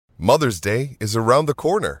Mother's Day is around the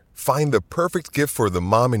corner. Find the perfect gift for the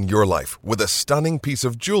mom in your life with a stunning piece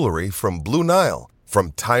of jewelry from Blue Nile.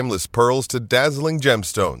 From timeless pearls to dazzling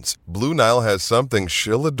gemstones, Blue Nile has something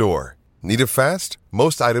she'll adore. Need it fast?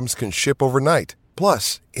 Most items can ship overnight.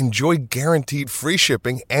 Plus, enjoy guaranteed free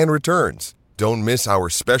shipping and returns. Don't miss our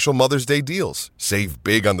special Mother's Day deals. Save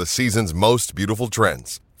big on the season's most beautiful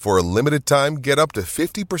trends. For a limited time, get up to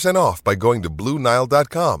 50% off by going to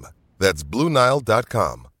BlueNile.com. That's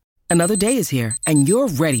BlueNile.com. Another day is here, and you're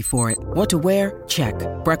ready for it. What to wear? Check.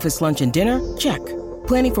 Breakfast, lunch, and dinner? Check.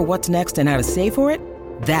 Planning for what's next and how to save for it?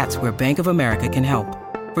 That's where Bank of America can help.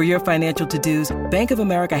 For your financial to-dos, Bank of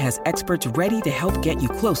America has experts ready to help get you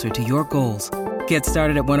closer to your goals. Get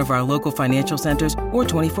started at one of our local financial centers or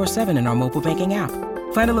 24/7 in our mobile banking app.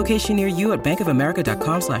 Find a location near you at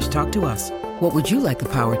bankofamerica.com/talktous. What would you like the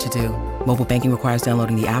power to do? Mobile banking requires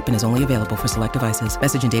downloading the app and is only available for select devices.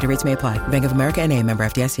 Message and data rates may apply. Bank of America N.A., member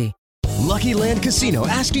FDIC. Lucky Land Casino,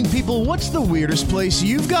 asking people, what's the weirdest place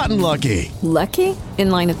you've gotten lucky? Lucky?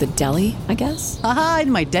 In line at the deli, I guess? Aha,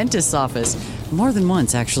 in my dentist's office. More than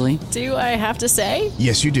once, actually. Do I have to say?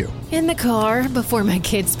 Yes, you do. In the car before my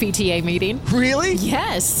kids' PTA meeting. Really?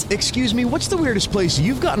 Yes. Excuse me, what's the weirdest place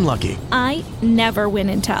you've gotten lucky? I never win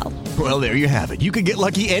and tell. Well, there you have it. You can get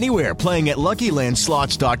lucky anywhere, playing at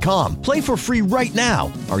LuckyLandSlots.com. Play for free right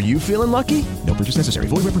now. Are you feeling lucky? No purchase necessary.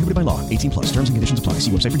 Void where prohibited by law. 18 plus. Terms and conditions apply.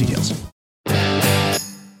 See website for details.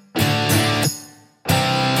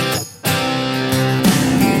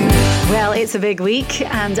 Well, it's a big week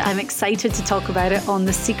and I'm excited to talk about it on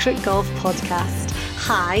the Secret Golf Podcast.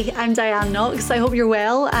 Hi, I'm Diane Knox. I hope you're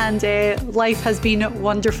well and life has been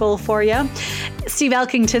wonderful for you. Steve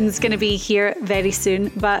Elkington's going to be here very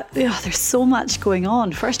soon, but there's so much going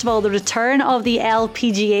on. First of all, the return of the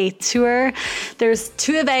LPGA Tour. There's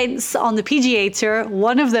 2 events on the PGA Tour,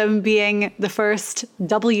 one of them being the first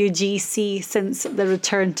WGC since the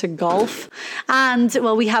return to golf. And,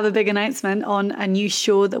 well, we have a big announcement on a new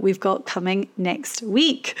show that we've got coming next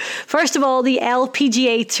week. First of all, the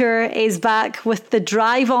LPGA Tour is back with the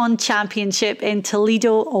Drive On Championship in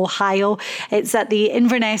Toledo, Ohio. It's at the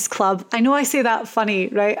Inverness Club. I know I say that funny,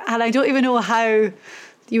 right? And I don't even know how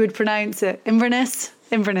you would pronounce it. Inverness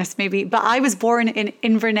maybe. But I was born in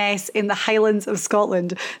Inverness in the Highlands of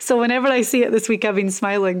Scotland. So whenever I see it this week, I've been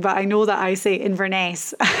smiling, but I know that I say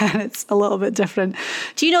Inverness and it's a little bit different.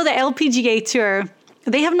 Do you know the LPGA Tour?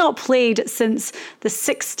 They have not played since the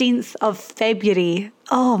 16th of February.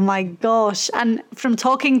 Oh my gosh. And from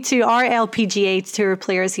talking to our LPGA Tour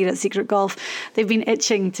players here at Secret Golf, they've been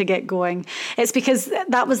itching to get going. It's because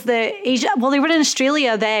that was the Asia. Well, they were in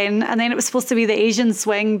Australia then, and then it was supposed to be the Asian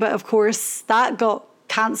swing. But of course, that got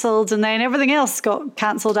cancelled and then everything else got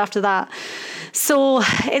cancelled after that. So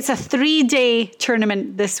it's a 3-day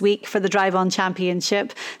tournament this week for the Drive On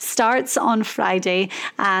Championship. Starts on Friday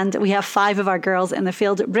and we have 5 of our girls in the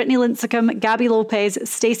field. Brittany Lincecum, Gabby Lopez,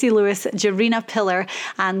 Stacey Lewis, Jarena Pillar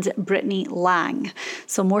and Brittany Lang.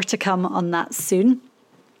 So more to come on that soon.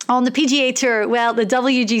 On the PGA Tour, well, the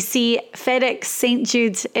WGC-FedEx St.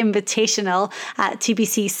 Jude Invitational at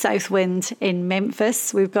TPC Southwind in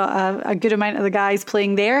Memphis. We've got a good amount of the guys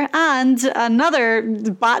playing there and another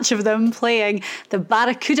batch of them playing the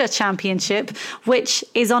Barracuda Championship, which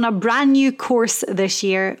is on a brand new course this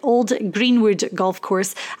year, Old Greenwood Golf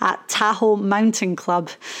Course at Tahoe Mountain Club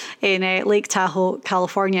in Lake Tahoe,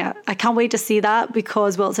 California. I can't wait to see that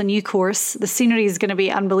because, well, it's a new course. The scenery is going to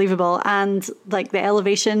be unbelievable and like the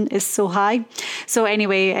elevation is so high. So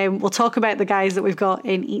anyway, we'll talk about the guys that we've got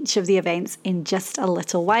in each of the events in just a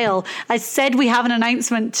little while. I said we have an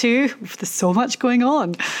announcement too. There's so much going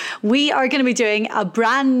on. We are going to be doing a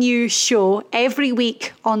brand new show every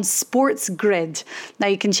week on Sports Grid. Now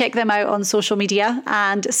you can check them out on social media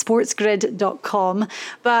and sportsgrid.com.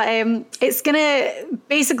 But it's going to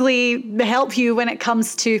basically help you when it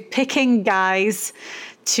comes to picking guys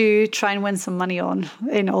to try and win some money on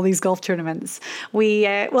in all these golf tournaments.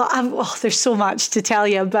 There's so much to tell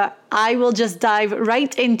you, but I will just dive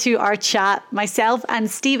right into our chat, myself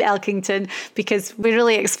and Steve Elkington, because we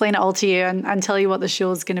really explain it all to you and tell you what the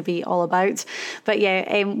show is going to be all about. But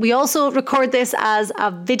yeah, we also record this as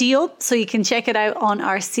a video, so you can check it out on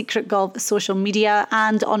our Secret Golf social media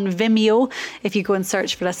and on Vimeo if you go and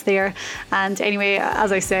search for us there. And anyway,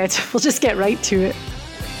 as I said, we'll just get right to it.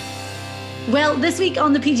 Well, this week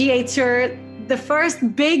on the PGA Tour, the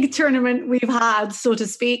first big tournament we've had, so to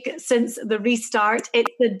speak, since the restart. It's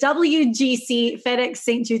the WGC-FedEx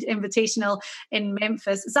St. Jude Invitational in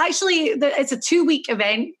Memphis. It's a 2-week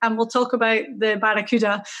event, and we'll talk about the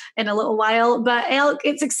Barracuda in a little while. But Elk,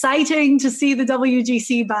 it's exciting to see the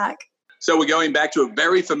WGC back. So we're going back to a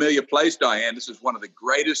very familiar place, Diane. This is one of the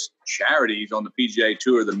greatest charities on the PGA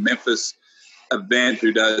Tour, the Memphis event,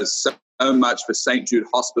 who does so much for St. Jude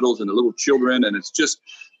hospitals and the little children. And it's just,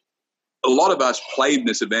 a lot of us played in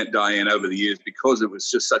this event, Diane, over the years because it was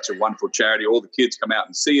just such a wonderful charity. All the kids come out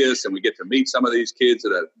and see us, and we get to meet some of these kids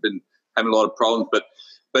that have been having a lot of problems.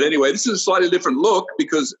 But anyway, this is a slightly different look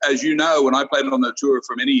because, as you know, when I played on the tour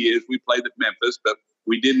for many years, we played at Memphis, but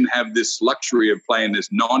we didn't have this luxury of playing this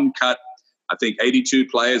non-cut, I think 82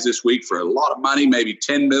 players this week for a lot of money, maybe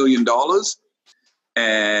 $10 million.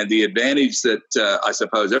 And the advantage that I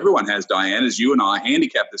suppose everyone has, Diane, is you and I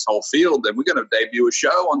handicap this whole field, and we're going to debut a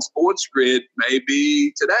show on Sports Grid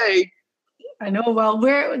maybe today. I know. Well,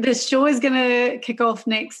 this show is going to kick off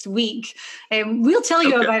next week. We'll tell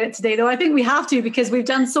you about it today, though. I think we have to because we've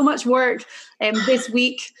done so much work this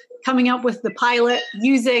week coming up with the pilot,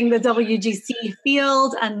 using the WGC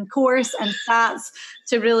field and course and stats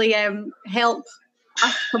to really help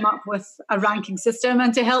us come up with a ranking system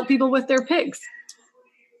and to help people with their picks.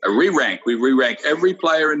 A re-rank. We re-rank every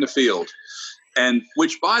player in the field. And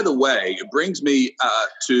which, by the way, it brings me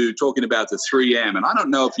to talking about the 3M. And I don't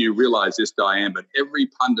know if you realize this, Diane, but every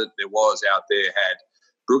pundit there was out there had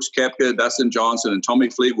Brooks Koepka, Dustin Johnson, and Tommy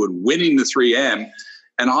Fleetwood winning the 3M.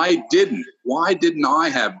 And I didn't. Why didn't I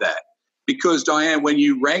have that? Because, Diane, when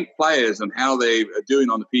you rank players and how they are doing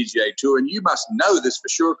on the PGA Tour, and you must know this for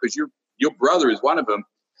sure because your brother is one of them,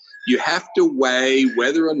 you have to weigh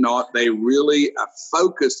whether or not they really are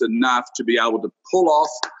focused enough to be able to pull off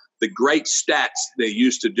the great stats they're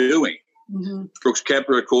used to doing. Mm-hmm. Brooks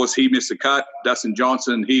Koepka, of course, he missed the cut. Dustin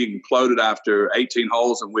Johnson, he imploded after 18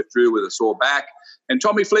 holes and withdrew with a sore back. And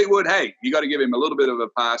Tommy Fleetwood, hey, you got to give him a little bit of a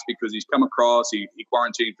pass because he's come across. He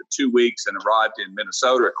quarantined for 2 weeks and arrived in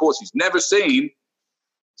Minnesota. Of course, he's never seen.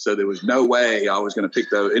 So there was no way I was going to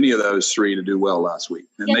pick any of those three to do well last week.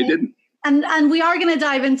 And they didn't. And we are going to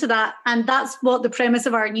dive into that. And that's what the premise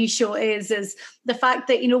of our new show is the fact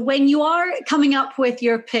that, when you are coming up with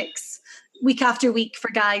your picks week after week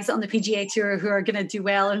for guys on the PGA Tour who are going to do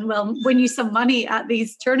well and win you some money at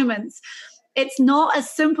these tournaments, it's not as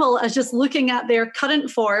simple as just looking at their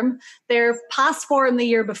current form, their past form the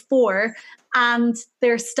year before, and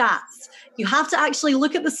their stats. You have to actually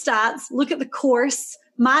look at the stats, look at the course,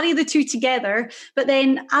 marry the two together. But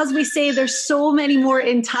then, as we say, there's so many more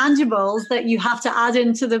intangibles that you have to add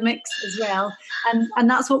into the mix as well. And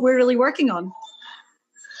that's what we're really working on.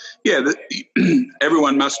 Yeah,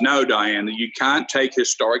 everyone must know, Diane, that you can't take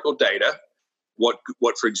historical data, what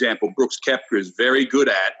for example, Brooks Koepka is very good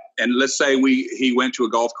at. And let's say he went to a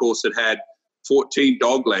golf course that had 14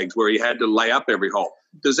 dog legs where he had to lay up every hole.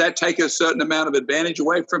 Does that take a certain amount of advantage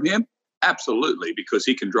away from him? Absolutely, because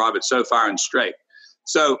he can drive it so far and straight.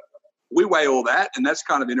 So we weigh all that, and that's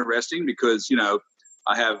kind of interesting because,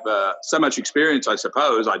 I have so much experience, I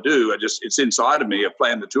suppose. I do. It's inside of me. I've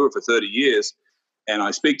played the tour for 30 years, and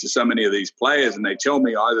I speak to so many of these players, and they tell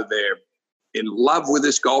me either they're in love with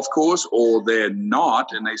this golf course or they're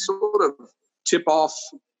not, and they sort of tip off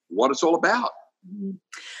what it's all about.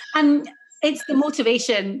 And it's the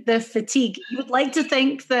motivation, the fatigue. You would like to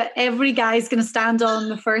think that every guy is going to stand on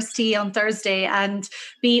the first tee on Thursday and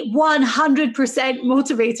be 100%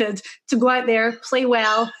 motivated to go out there, play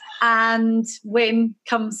well, and win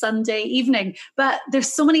come Sunday evening. But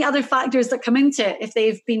there's so many other factors that come into it. If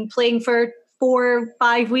they've been playing for 4 or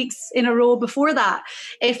 5 weeks in a row before that,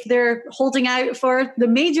 if they're holding out for the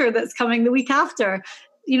major that's coming the week after,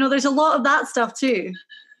 there's a lot of that stuff too.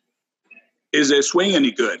 Is their swing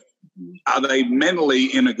any good? Are they mentally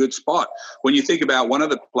in a good spot? When you think about one of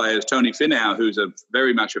the players, Tony Finau, who's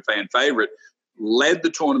very much a fan favorite, led the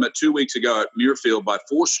tournament 2 weeks ago at Muirfield by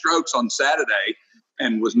 4 strokes on Saturday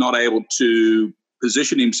and was not able to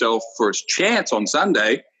position himself for his chance on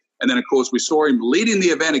Sunday. And then, of course, we saw him leading the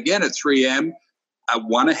event again at 3M,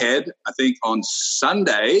 one ahead, I think, on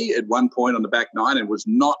Sunday at one point on the back nine and was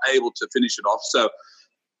not able to finish it off. So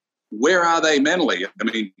where are they mentally? I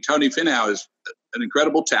mean, Tony Finau is an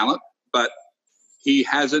incredible talent, but he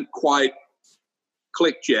hasn't quite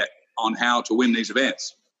clicked yet on how to win these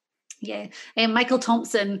events. Yeah. And Michael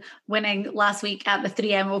Thompson winning last week at the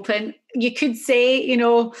 3M Open. You could say,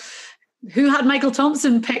 who had Michael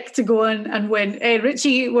Thompson picked to go and win?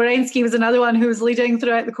 Richie Werenski was another one who was leading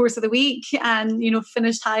throughout the course of the week and,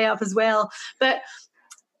 finished high up as well. But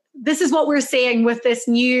this is what we're saying with this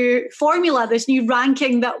new formula, this new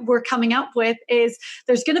ranking that we're coming up with is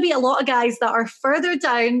there's going to be a lot of guys that are further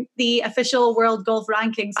down the official world golf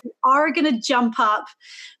rankings who are going to jump up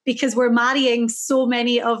because we're marrying so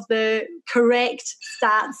many of the correct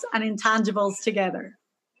stats and intangibles together.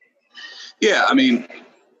 Yeah, I mean,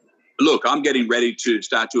 look, I'm getting ready to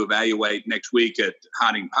start to evaluate next week at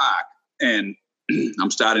Harding Park, and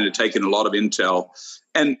I'm starting to take in a lot of intel.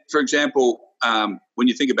 And, for example, when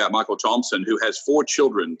you think about Michael Thompson, who has 4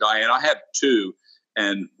 children, Diane, I have 2,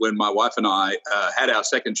 and when my wife and I had our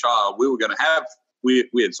second child, we were going to have, we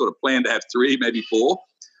had sort of planned to have 3, maybe 4,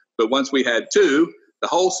 but once we had 2, the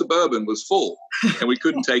whole Suburban was full, and we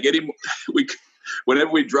couldn't take any more.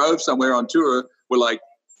 Whenever we drove somewhere on tour, we're like,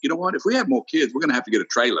 you know what, if we have more kids, we're going to have to get a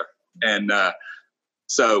trailer. And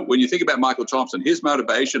so when you think about Michael Thompson, his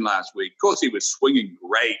motivation last week, of course, he was swinging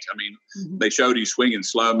great. I mean, they showed his swing in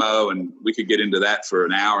slow-mo, and we could get into that for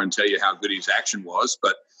an hour and tell you how good his action was,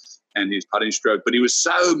 and his putting stroke. But he was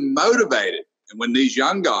so motivated. And when these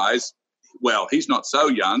young guys, well, he's not so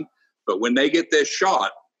young, but when they get their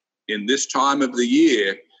shot in this time of the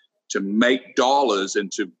year to make dollars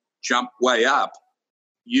and to jump way up,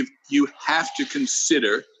 you have to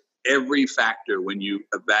consider every factor when you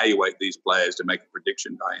evaluate these players to make a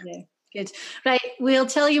prediction, Diane. Yeah, good. Right, we'll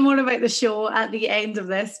tell you more about the show at the end of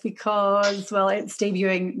this because, well, it's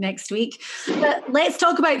debuting next week. But let's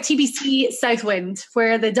talk about TPC Southwind,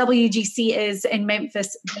 where the WGC is in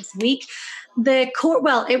Memphis this week. The court,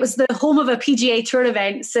 well, it was the home of a PGA Tour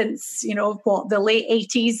event since, the late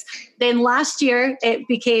 80s. Then last year, it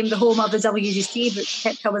became the home of the WGC, but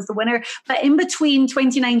Koepka was the winner. But in between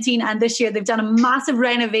 2019 and this year, they've done a massive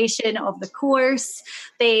renovation of the course.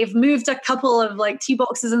 They've moved a couple of tee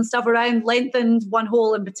boxes and stuff around, lengthened one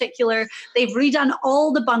hole in particular. They've redone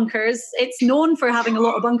all the bunkers. It's known for having a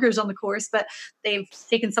lot of bunkers on the course, but they've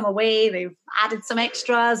taken some away. They've added some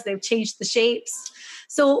extras. They've changed the shapes.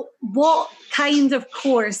 So what kind of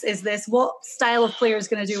course is this? What style of player is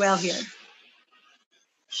going to do well here?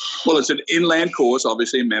 Well, it's an inland course,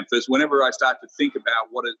 obviously, in Memphis. Whenever I start to think about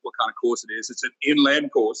what kind of course it is, it's an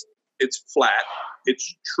inland course. It's flat.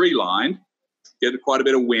 It's tree-lined. Get quite a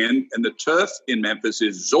bit of wind. And the turf in Memphis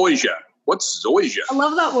is zoysia. What's zoysia? I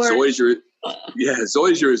love that word.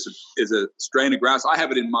 Zoysia is a strain of grass. I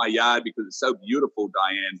have it in my yard because it's so beautiful,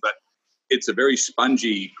 Diane, but it's a very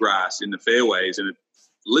spongy grass in the fairways, and it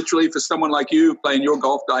literally, for someone like you playing your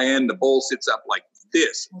golf, Diane, the ball sits up like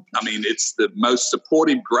this. I mean, it's the most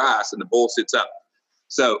supportive grass, and the ball sits up.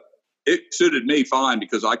 So it suited me fine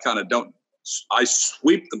because I kind of I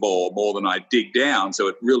sweep the ball more than I dig down, so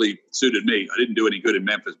it really suited me. I didn't do any good in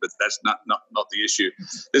Memphis, but that's not the issue.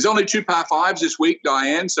 There's only 2 par 5s this week,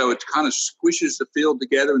 Diane, so it kind of squishes the field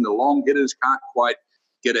together, and the long hitters can't quite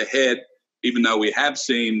get ahead, even though we have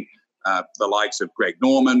seen the likes of Greg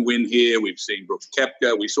Norman win here. We've seen Brooks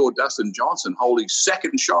Koepka. We saw Dustin Johnson hold his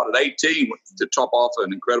second shot at 18 to top off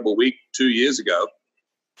an incredible week 2 years ago.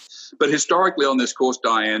 But historically on this course,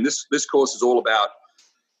 Diane, this course is all about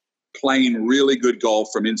playing really good golf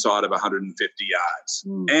from inside of 150 yards.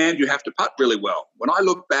 And you have to putt really well. When I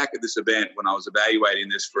look back at this event, when I was evaluating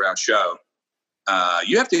this for our show,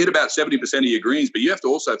 you have to hit about 70% of your greens, but you have to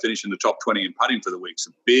also finish in the top 20 in putting for the week.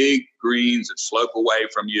 Some big greens that slope away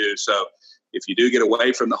from you. So if you do get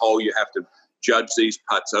away from the hole, you have to judge these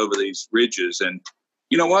putts over these ridges. And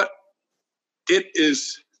you know what?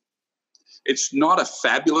 It's not a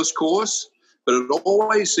fabulous course, but it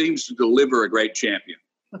always seems to deliver a great champion.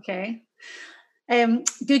 Okay.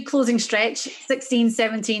 Good closing stretch, 16,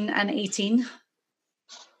 17, and 18.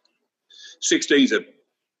 16's a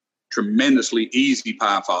tremendously easy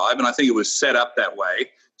par 5, and I think it was set up that way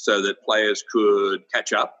so that players could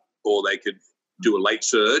catch up or they could do a late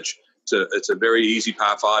surge. It's a very easy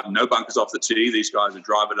par 5, no bunkers off the tee. These guys are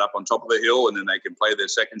driving it up on top of a hill, and then they can play their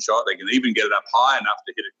second shot. They can even get it up high enough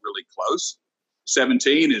to hit it really close.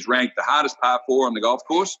 17 is ranked the hardest par 4 on the golf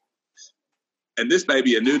course. And this may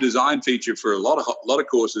be a new design feature for a lot of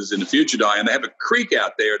courses in the future, Diane. They have a creek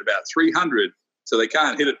out there at about 300, so they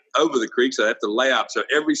can't hit it over the creek, so they have to lay up. So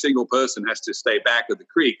every single person has to stay back of the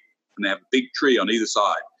creek, and they have a big tree on either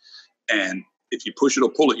side. And if you push it or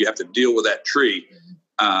pull it, you have to deal with that tree.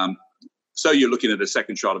 So you're looking at a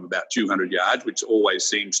second shot of about 200 yards, which always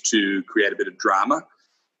seems to create a bit of drama.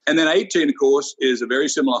 And then 18, of course, is a very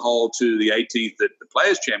similar hole to the 18th at the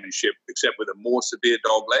Players' Championship, except with a more severe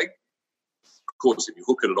dog leg. Of course, if you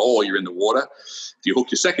hook it at all, you're in the water. If you hook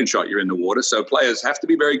your second shot, you're in the water. So players have to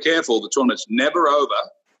be very careful. The tournament's never over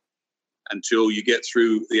until you get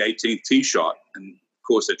through the 18th tee shot. And, of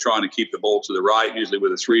course, they're trying to keep the ball to the right, usually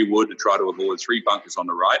with a 3-wood to try to avoid 3 bunkers on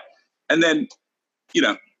the right. And then,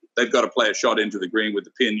 they've got to play a shot into the green with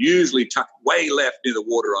the pin, usually tucked way left near the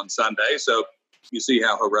water on Sunday. So you see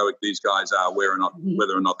how heroic these guys are, whether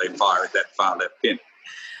or not they fire at that far left pin.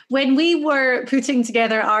 When we were putting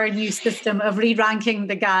together our new system of re-ranking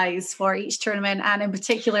the guys for each tournament, and in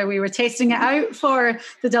particular, we were testing it out for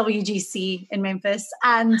the WGC in Memphis,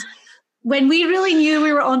 and when we really knew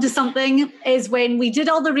we were onto something is when we did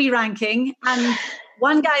all the re-ranking, and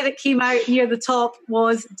one guy that came out near the top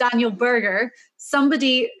was Daniel Berger,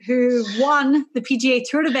 somebody who won the PGA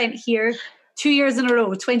Tour event here 2 years in a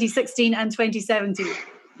row, 2016 and 2017.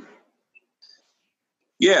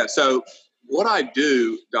 Yeah, so what I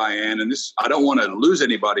do, Diane, and this, I don't want to lose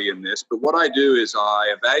anybody in this, but what I do is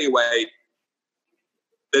I evaluate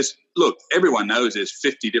this. Look, everyone knows there's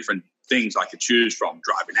 50 different things I could choose from: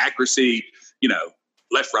 driving accuracy,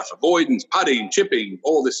 left rough avoidance, putting, chipping,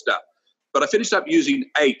 all this stuff. But I finished up using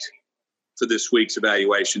 8 for this week's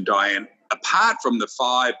evaluation, Diane, apart from the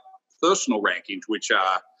 5 personal rankings, which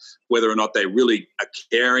are whether or not they really are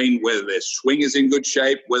caring, whether their swing is in good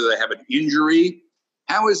shape, whether they have an injury,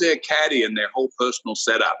 how is their caddy and their whole personal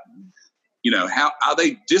setup? How are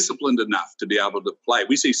they disciplined enough to be able to play?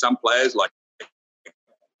 We see some players like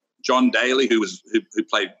John Daly, who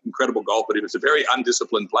played incredible golf, but he was a very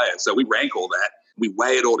undisciplined player. So we rank all that. We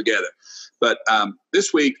weigh it all together. But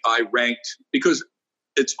this week I ranked, because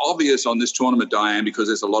it's obvious on this tournament, Diane, because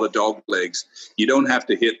there's a lot of dog legs. You don't have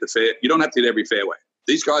to hit you don't have to hit every fairway.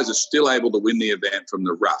 These guys are still able to win the event from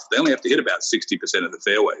the rough. They only have to hit about 60% of the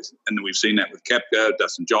fairways. And we've seen that with Koepka,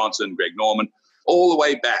 Dustin Johnson, Greg Norman, all the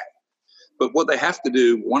way back. But what they have to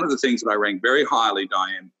do, one of the things that I ranked very highly,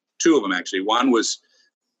 Diane, 2 of them actually. One was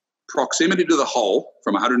proximity to the hole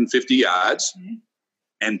from 150 yards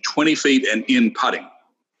and 20 feet and in putting.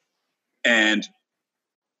 And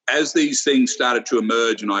as these things started to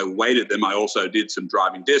emerge and I weighted them, I also did some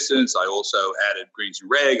driving distance. I also added greens and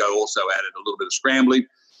reg. I also added a little bit of scrambling.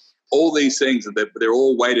 All these things, they're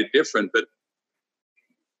all weighted different. But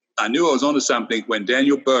I knew I was onto something when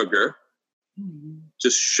Daniel Berger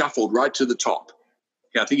just shuffled right to the top.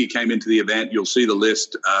 I think he came into the event. You'll see the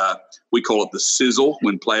list. We call it the sizzle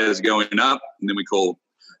when players are going up, and then we call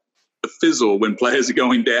the fizzle when players are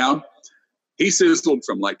going down. He sizzled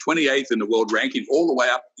from like 28th in the world ranking all the way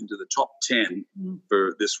up into the top 10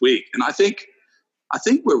 for this week. And I think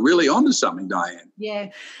we're really onto something, Diane. Yeah.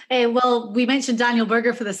 Well, we mentioned Daniel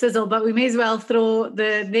Berger for the sizzle, but we may as well throw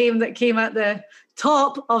the name that came at the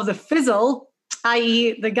top of the fizzle,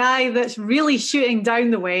 i.e. the guy that's really shooting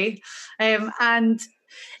down the way. And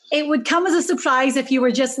it would come as a surprise if you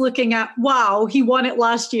were just looking at, wow, he won it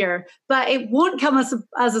last year. But it won't come as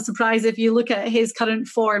a surprise if you look at his current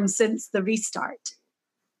form since the restart.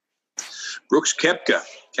 Brooks Koepka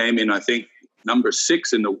came in, I think, number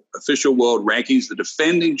 6 in the official world rankings, the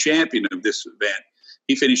defending champion of this event.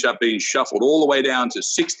 He finished up being shuffled all the way down to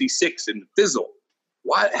 66 in the fizzle.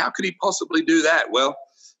 Why? How could he possibly do that? Well,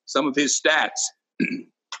 some of his stats,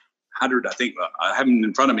 100, I think, I haven't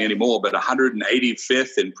in front of me anymore, but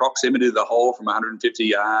 185th in proximity to the hole from 150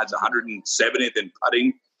 yards, 170th in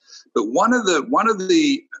putting. But one of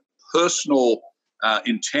the personal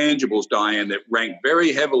intangibles, Diane, that ranked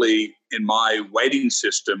very heavily in my weighting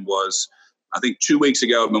system was, I think 2 weeks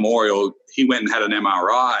ago at Memorial, he went and had an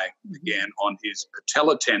MRI again on his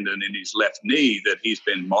patella tendon in his left knee that he's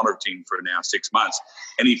been monitoring for now 6 months.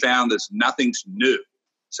 And he found there's nothing's new.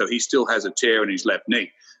 So he still has a tear in his left knee.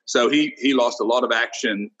 So he lost a lot of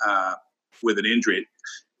action with an injury.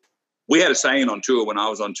 We had a saying on tour when I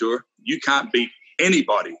was on tour, you can't beat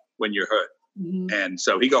anybody when you're hurt. Mm-hmm. And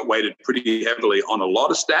so he got weighted pretty heavily on a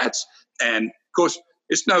lot of stats. And, of course,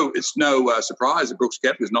 it's no surprise that Brooks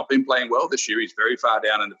Koepka has not been playing well this year. He's very far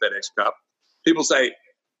down in the FedEx Cup. People say,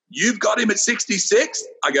 you've got him at 66?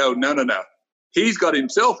 I go, no. He's got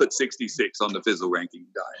himself at 66 on the Fizzle ranking,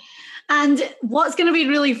 Diane. And what's going to be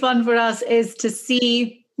really fun for us is to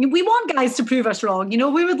see, we want guys to prove us wrong.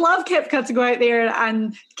 We would love Koepka to go out there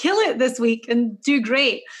and kill it this week and do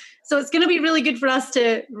great. So it's going to be really good for us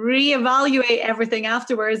to reevaluate everything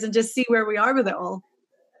afterwards and just see where we are with it all.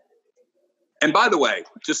 And by the way,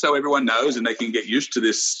 just so everyone knows and they can get used to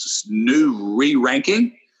this new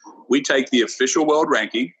re-ranking, we take the official world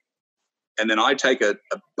ranking and then I take a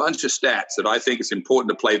bunch of stats that I think is important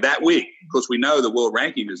to play that week. Because we know the world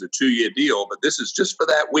ranking is a 2-year deal, but this is just for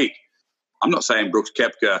that week. I'm not saying Brooks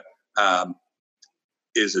Koepka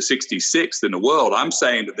is a 66th in the world. I'm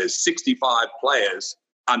saying that there's 65 players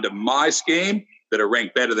under my scheme that are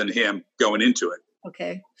ranked better than him going into it.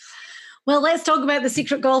 Okay. Well, let's talk about the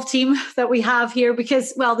secret golf team that we have here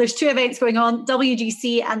because, well, there's 2 events going on,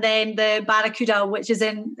 WGC and then the Barracuda, which is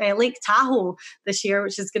in Lake Tahoe this year,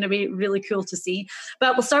 which is going to be really cool to see.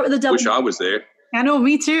 But we'll start with the Wish I was there. I know,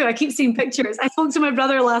 me too. I keep seeing pictures. I spoke to my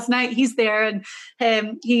brother last night. He's there and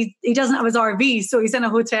he doesn't have his RV, so he's in a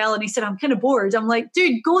hotel and he said, I'm kind of bored. I'm like,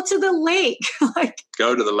 dude, go to the lake.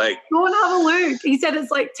 Go to the lake. Go and have a look. He said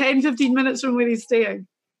it's like 10, 15 minutes from where he's staying.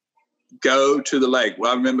 go to the lake.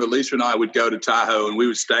 Well, I remember Lisa and I would go to Tahoe, and we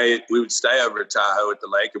would stay over at Tahoe at the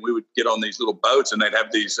lake, and we would get on these little boats, and they'd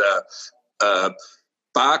have these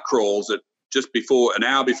bar crawls that just before, an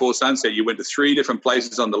hour before sunset, you went to 3 different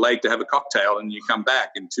places on the lake to have a cocktail, and you come back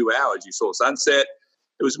in 2 hours. You saw sunset.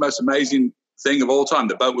 It was the most amazing thing of all time.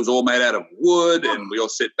 The boat was all made out of wood, and we all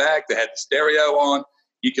sit back. They had the stereo on.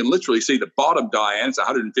 You can literally see the bottom, Diane. It's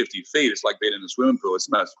 150 feet. It's like being in a swimming pool. It's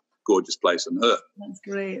the most gorgeous place on earth. That's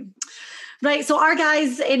great. Right, so our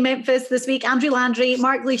guys in Memphis this week, Andrew Landry,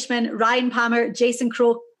 Mark Leishman, Ryan Palmer, Jason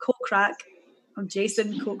Kokrak.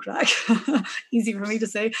 Jason Kokrak, easy for me to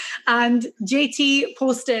say, and JT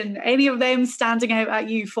Poston. Any of them standing out at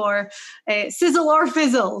you for sizzle or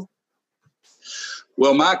fizzle?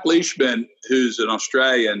 Well, Mark Leishman, who's an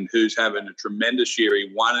Australian who's having a tremendous year,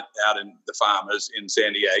 he won it out in the Farmers in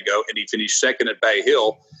San Diego, and he finished second at Bay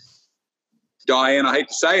Hill. Diane, I hate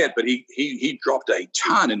to say it, but he dropped a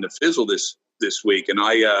ton in the fizzle this week, and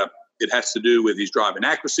it has to do with his driving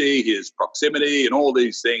accuracy, his proximity, and all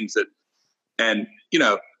these things that. And,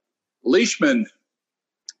 Leishman,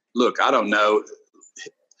 look, I don't know.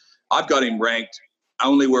 I've got him ranked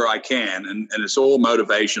only where I can, and it's all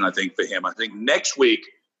motivation, I think, for him. I think next week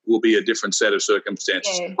will be a different set of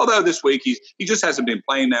circumstances. Okay. Although this week he just hasn't been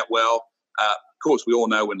playing that well. Of course, we all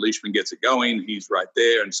know when Leishman gets it going, he's right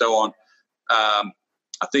there and so on. I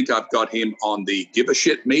think I've got him on the give a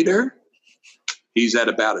shit meter. He's at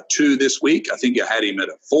about a 2 this week. I think I had him at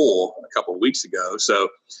a 4 a couple of weeks ago. So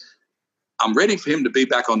I'm ready for him to be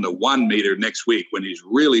back on the 1 meter next week when he's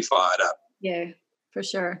really fired up. Yeah, for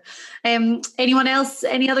sure. Anyone else?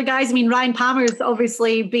 Any other guys? I mean, Ryan Palmer's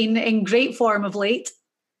obviously been in great form of late.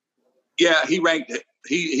 Yeah, he ranked.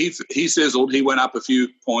 He sizzled. He went up a few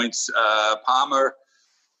points. Palmer,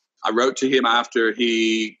 I wrote to him after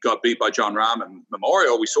he got beat by John Rahm at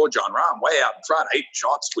Memorial. We saw John Rahm way out in front, 8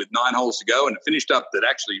 shots with 9 holes to go, and it finished up that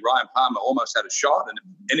actually Ryan Palmer almost had a shot. And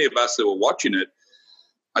any of us that were watching it,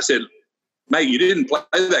 I said, mate, you didn't play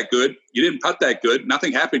that good. You didn't putt that good.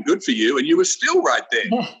 Nothing happened good for you, and you were still right there.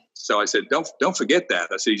 Yeah. So I said, don't forget that.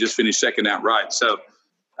 I said, he just finished second outright. So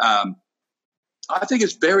I think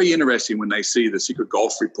it's very interesting when they see the Secret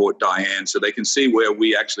Golf Report, Diane, so they can see where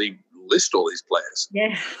we actually list all these players.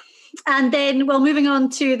 Yeah. And then, well, moving on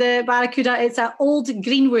to the Barracuda, it's at Old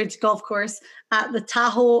Greenwood Golf Course at the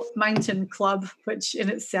Tahoe Mountain Club, which in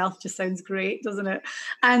itself just sounds great, doesn't it?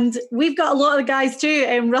 And we've got a lot of the guys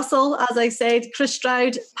too. Russell, as I said, Chris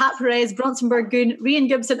Stroud, Pat Perez, Bronson Burgoon, Rian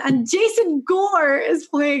Gibson, and Jason Gore is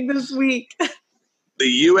playing this week.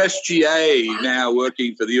 The USGA now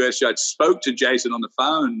working for the USGA. I spoke to Jason on the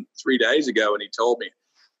phone 3 days ago, and he told me,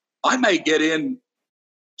 I may get in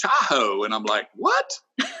Tahoe, and I'm like, what?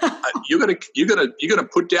 You're gonna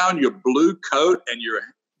put down your blue coat and your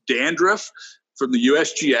dandruff from the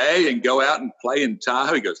USGA and go out and play in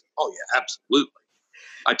Tahoe? He goes, oh yeah, absolutely.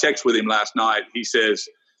 I texted with him last night. He says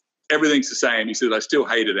everything's the same. He says I still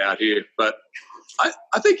hate it out here, but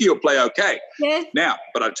I think he'll play okay. Yeah. Now,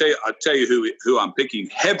 but I'll tell you who I'm picking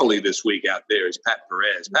heavily this week out there is Pat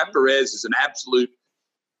Perez. Mm-hmm. Pat Perez is an absolute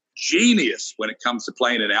genius when it comes to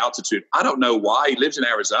playing in altitude. I don't know why. He lives in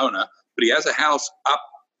Arizona, but he has a house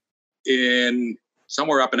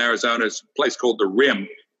somewhere up in Arizona. It's a place called The Rim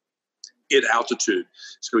at altitude.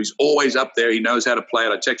 So he's always up there. He knows how to play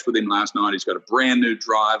it. I texted with him last night. He's got a brand new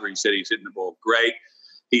driver. He said he's hitting the ball great.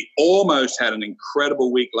 He almost had an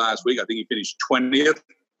incredible week last week. I think he finished 20th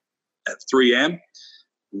at 3M.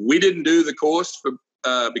 We didn't do the course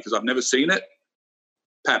because I've never seen it.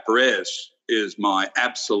 Pat Perez is my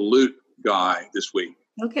absolute guy this week.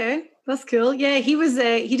 Okay, that's cool. Yeah,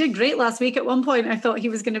 he did great last week. At one point, I thought he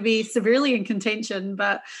was going to be severely in contention,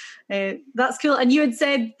 but that's cool. And you had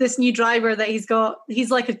said this new driver that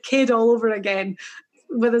he's like a kid all over again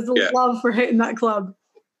with his love for hitting that club.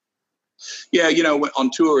 Yeah,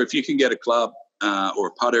 on tour, if you can get a club or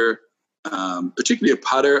a putter, particularly a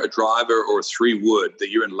putter, a driver, or a 3-wood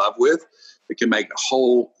that you're in love with, it can make a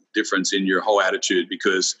whole difference in your whole attitude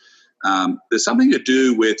because there's something to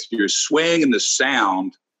do with your swing and the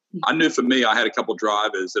sound. I knew for me, I had a couple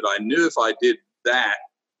drivers that I knew if I did that,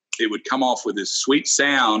 it would come off with this sweet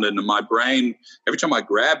sound. And in my brain, every time I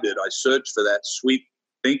grabbed it, I searched for that sweet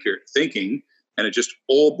thinking, and it just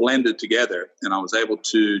all blended together. And I was able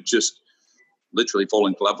to just literally fall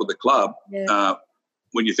in love with the club. Yeah.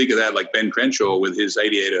 When you think of that, like Ben Crenshaw with his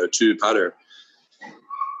 8802 putter,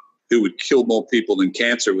 who would kill more people than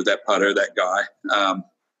cancer with that putter, that guy.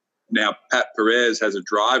 Now, Pat Perez has a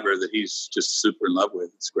driver that he's just super in love with.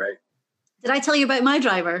 It's great. Did I tell you about my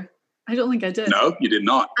driver? I don't think I did. No, you did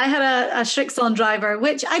not. I had a Shrixon driver,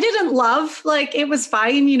 which I didn't love. Like, it was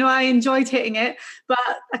fine. You know, I enjoyed hitting it. But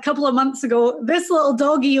a couple of months ago, this little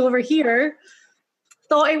doggy over here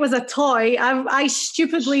thought it was a toy. I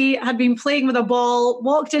stupidly had been playing with a ball,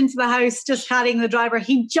 walked into the house just carrying the driver.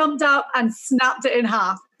 He jumped up and snapped it in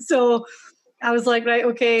half. So I was like, right,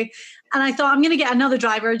 okay. And I thought, I'm going to get another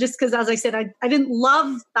driver just because, as I said, I didn't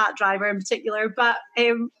love that driver in particular. But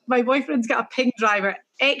my boyfriend's got a pink driver,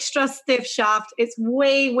 extra stiff shaft. It's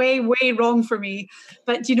way, way, way wrong for me.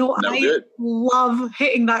 But, you know, I love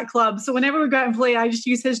hitting that club. So whenever we go out and play, I just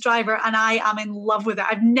use his driver and I am in love with it.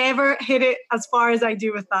 I've never hit it as far as I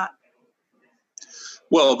do with that.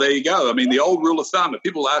 Well, there you go. I mean, the old rule of thumb, and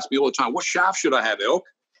people ask me all the time, what shaft should I have, Elk?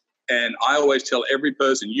 And I always tell every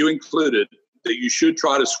person, you included, that you should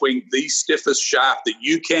try to swing the stiffest shaft that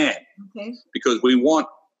you can, because we want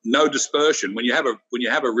no dispersion. When you have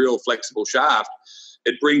a real flexible shaft,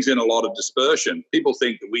 it brings in a lot of dispersion. People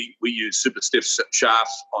think that we use super stiff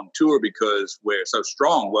shafts on tour because we're so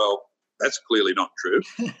strong. Well, that's clearly not true.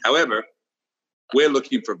 However, we're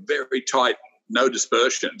looking for very tight, no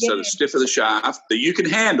dispersion. So the stiffer the shaft that you can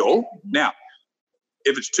handle. Now,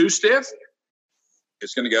 if it's too stiff,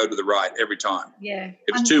 it's going to go to the right every time. Yeah.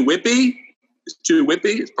 If it's too whippy,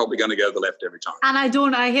 it's probably going to go to the left every time. And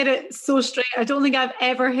I hit it so straight. I don't think I've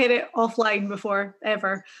ever hit it offline before,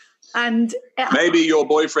 ever. And maybe your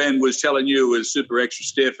boyfriend was telling you it was super extra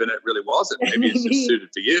stiff and it really wasn't. Maybe it's just suited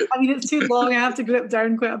for you. I mean, it's too long. I have to grip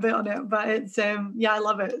down quite a bit on it, but it's, I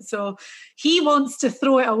love it. So he wants to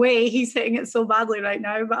throw it away. He's hitting it so badly right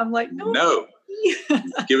now, but I'm like, no.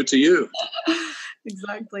 Give it to you.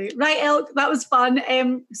 Exactly. Right, Elk, that was fun.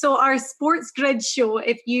 So our Sports Grid show,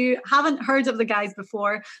 if you haven't heard of the guys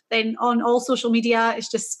before, then on all social media,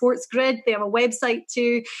 it's just Sports Grid. They have a website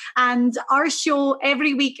too. And our show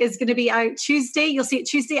every week is going to be out Tuesday. You'll see it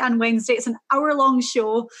Tuesday and Wednesday. It's an hour-long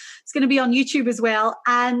show. It's going to be on YouTube as well.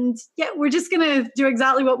 And yeah, we're just going to do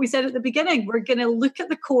exactly what we said at the beginning. We're going to look at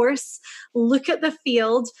the course, look at the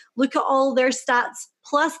field, look at all their stats,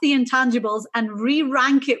 plus the intangibles, and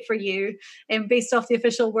re-rank it for you based off the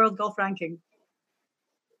official World Golf Ranking.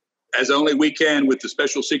 As only we can with the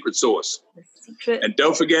special secret sauce. And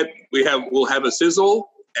don't forget, we'll have a sizzle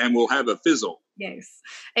and we'll have a fizzle. Yes.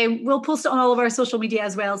 We'll post it on all of our social media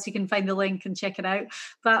as well, so you can find the link and check it out.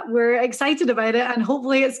 But we're excited about it, and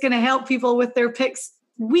hopefully it's going to help people with their picks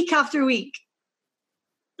week after week.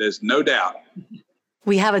 There's no doubt.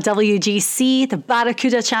 We have a WGC, the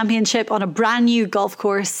Barracuda Championship, on a brand new golf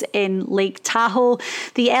course in Lake Tahoe.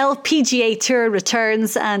 The LPGA Tour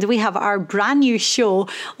returns, and we have our brand new show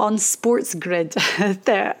on Sports Grid.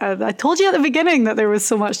 I told you at the beginning that there was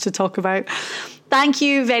so much to talk about. Thank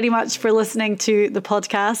you very much for listening to the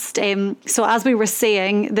podcast. So as we were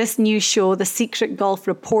saying, this new show, The Secret Golf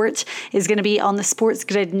Report, is going to be on the Sports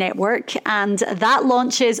Grid Network, and that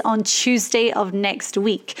launches on Tuesday of next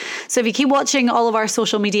week. So if you keep watching all of our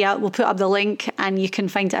social media, we'll put up the link and you can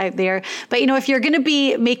find it out there. But, you know, if you're going to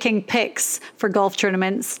be making picks for golf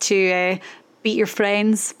tournaments to beat your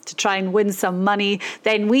friends, to try and win some money,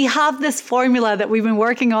 then we have this formula that we've been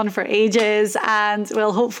working on for ages, and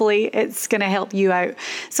well, hopefully it's going to help you out.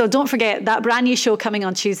 So don't forget that brand new show coming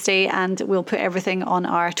on Tuesday, and we'll put everything on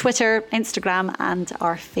our Twitter, Instagram, and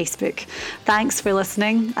our Facebook. Thanks for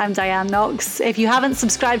listening. I'm Diane Knox. If you haven't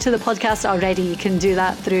subscribed to the podcast already, you can do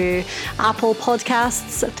that through Apple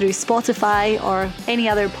Podcasts, through Spotify, or any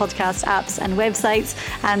other podcast apps and websites,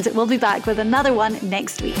 and we'll be back with another one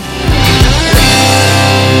next week.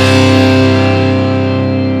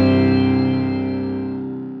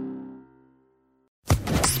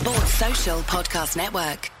 Sports Social Podcast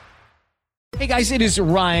Network. Hey guys, it is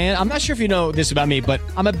Ryan. I'm not sure if you know this about me, but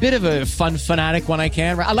I'm a bit of a fun fanatic when I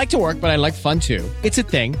can. I like to work, but I like fun too. It's a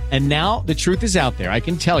thing. And now the truth is out there. I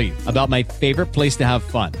can tell you about my favorite place to have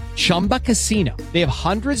fun. Chumba Casino. They have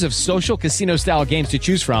hundreds of social casino style games to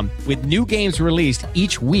choose from, with new games released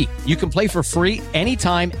each week. You can play for free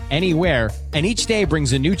anytime, anywhere. And each day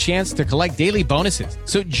brings a new chance to collect daily bonuses.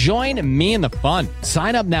 So join me in the fun.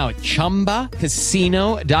 Sign up now at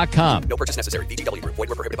ChumbaCasino.com. No purchase necessary. VGW Group. Void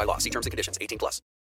where prohibited by law. See terms and conditions. 18+.